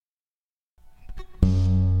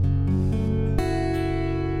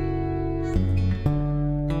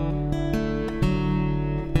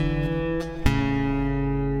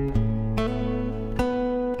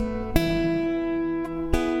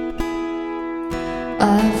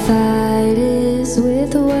Our fight is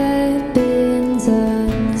with weapons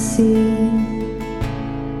unseen.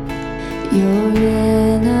 Your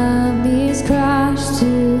enemies crash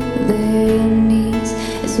to their knees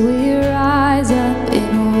as we rise up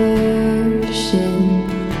in worship.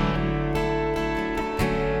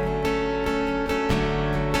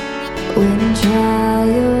 When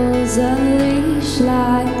trials unleash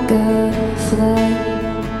like a flood,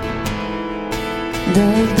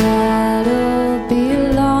 the battle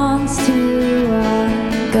belongs to our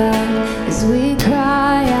God as we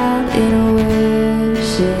cry out in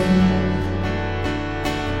worship.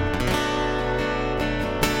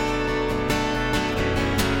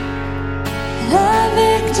 The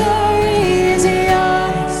victory is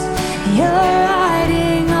yours. You're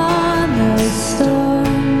riding on the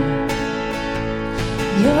storm.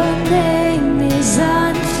 Your name is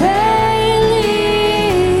unfailing.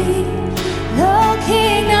 Though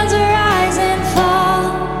kingdoms rise and fall,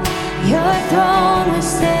 your throne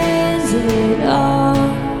withstands it all.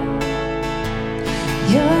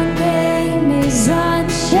 Your name is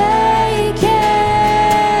unshaken.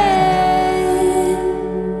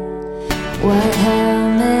 What hell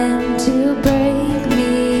meant to break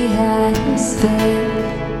me has failed.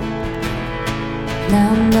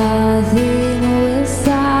 Now nothing will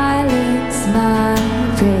silence my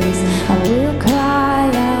praise. I will cry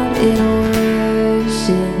out in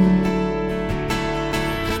worship.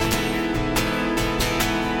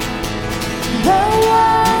 The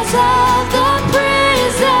walls of the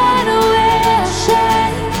prison will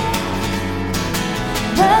shake.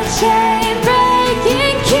 The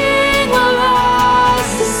chain-breaking King will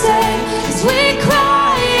rise to save as we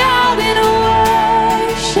cry out in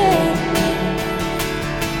worship.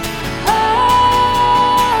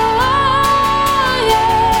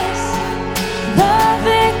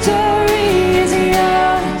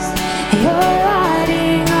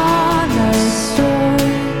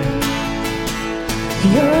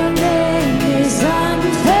 Your name is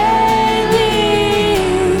unfailing.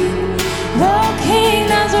 Though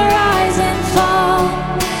kingdoms rise and fall,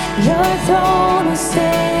 your throne will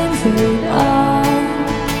stand for it all.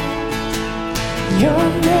 Your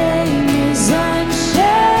name is unshaken.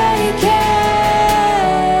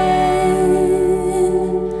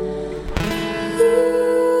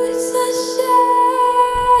 Ooh, it's unshaken.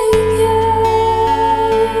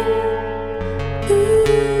 Ooh.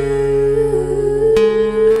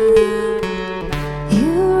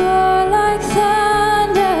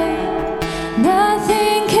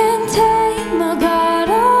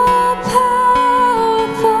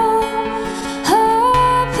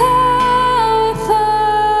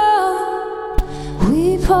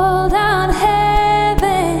 Pull down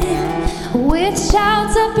heaven with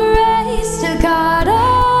shouts of praise to God,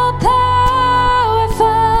 all powerful,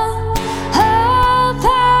 all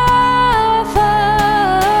powerful.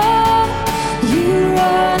 You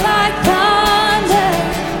roar like thunder,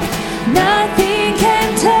 nothing can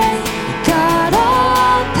take God,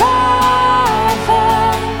 all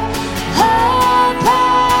powerful, all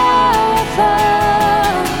powerful.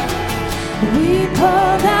 We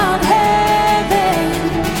pull down heaven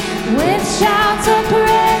with shouts of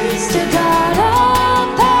praise to God, all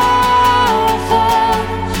powerful,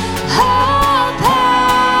 all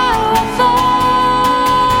powerful.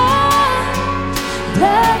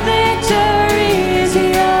 The victory is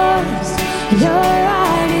yours. You're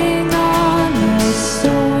riding on the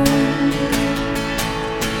storm.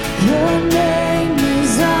 Your name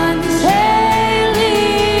is unfailing.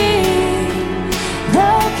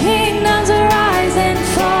 Though kingdoms rise and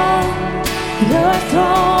fall, your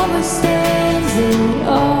throne withstands it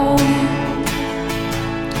all.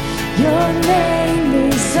 Your name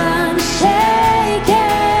is unshaken.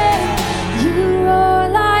 You roar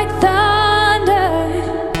like thunder.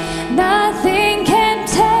 Nothing can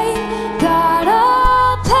take God,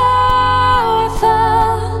 all powerful,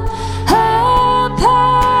 all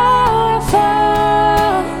powerful.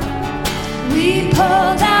 We pull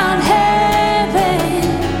down heaven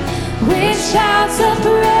with shouts of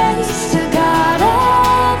praise to God,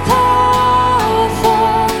 all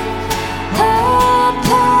powerful, all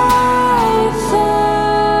powerful.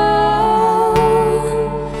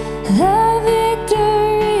 The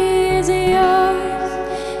victory is yours.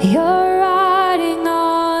 You're riding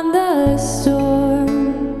on the storm.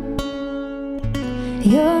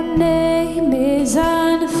 Your name is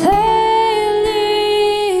unfailing.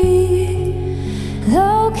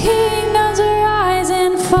 Though kingdoms rise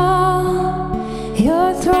and fall,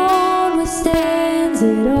 your throne withstands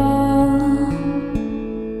it all.